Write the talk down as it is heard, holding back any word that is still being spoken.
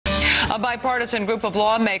A bipartisan group of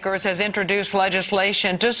lawmakers has introduced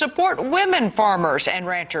legislation to support women farmers and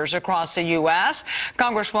ranchers across the U.S.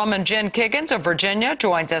 Congresswoman Kiggans of Virginia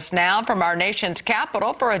joins us now from our nation's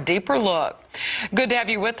capital for a deeper look. Good to have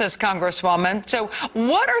you with us, Congresswoman. So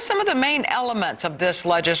what are some of the main elements of this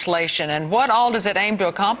legislation, and what all does it aim to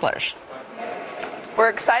accomplish? We're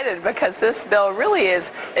excited because this bill really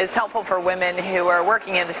is helpful for women who are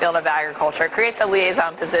working in the field of agriculture. It creates a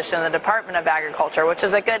liaison position in the Department of Agriculture, which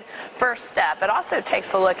is a good first step. It also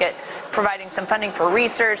takes a look at providing some funding for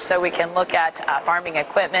research so we can look at farming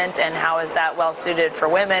equipment and how is that well suited for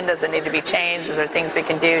women. Does it need to be changed? Is there things we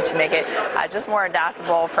can do to make it just more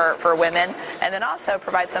adaptable for women? And then also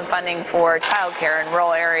provide some funding for childcare in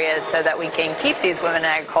rural areas so that we can keep these women in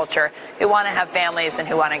agriculture who want to have families and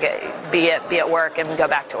who want to be at work and go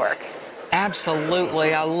back to work.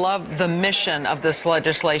 Absolutely. I love the mission of this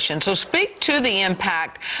legislation. So speak to the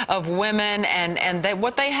impact of women and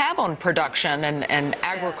what they have on production and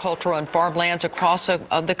agricultural and farmlands across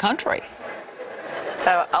the country.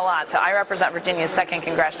 So a lot. So I represent Virginia's 2nd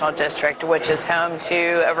Congressional District, which is home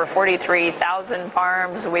to over 43,000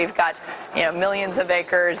 farms. We've got, millions of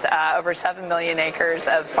acres, over 7 million acres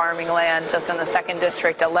of farming land just in the 2nd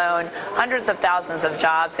District alone. Hundreds of thousands of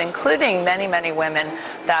jobs, including many, many women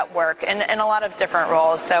that work in a lot of different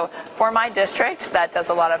roles. So for my district, that does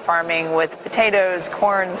a lot of farming with potatoes,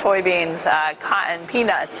 corn, soybeans, cotton,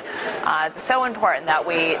 peanuts. So important that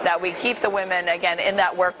we keep the women, again, in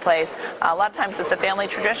that workplace. A lot of times it's a family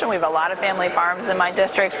tradition. We have a lot of family farms in my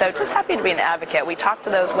district, so just happy to be an advocate. We talked to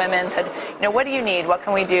those women, said, what do you need? What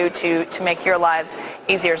can we do to make your lives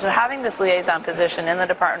easier? So having this liaison position in the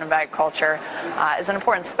Department of Agriculture is an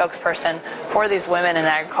important spokesperson for these women in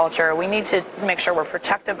agriculture. We need to make sure we're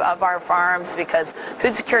protective of our farms because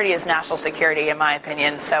food security is national security, in my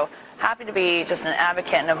opinion. So happy to be just an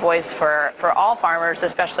advocate and a voice for all farmers,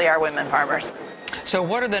 especially our women farmers. So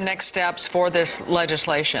what are the next steps for this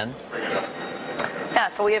legislation? Yeah,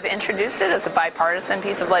 so we have introduced it as a bipartisan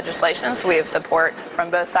piece of legislation, so we have support from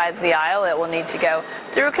both sides of the aisle. It will need to go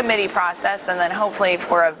through a committee process and then hopefully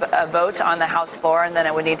for a vote on the House floor, and then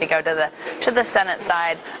it would need to go to the Senate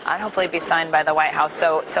side and hopefully be signed by the White House.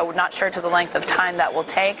 So not sure to the length of time that will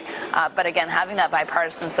take, but again, having that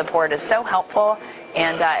bipartisan support is so helpful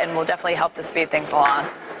and will definitely help to speed things along.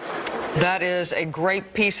 That is a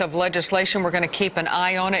great piece of legislation. We're going to keep an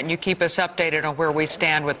eye on it, and you keep us updated on where we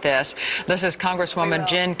stand with this. This is Congresswoman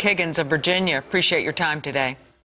Kiggans of Virginia. Appreciate your time today.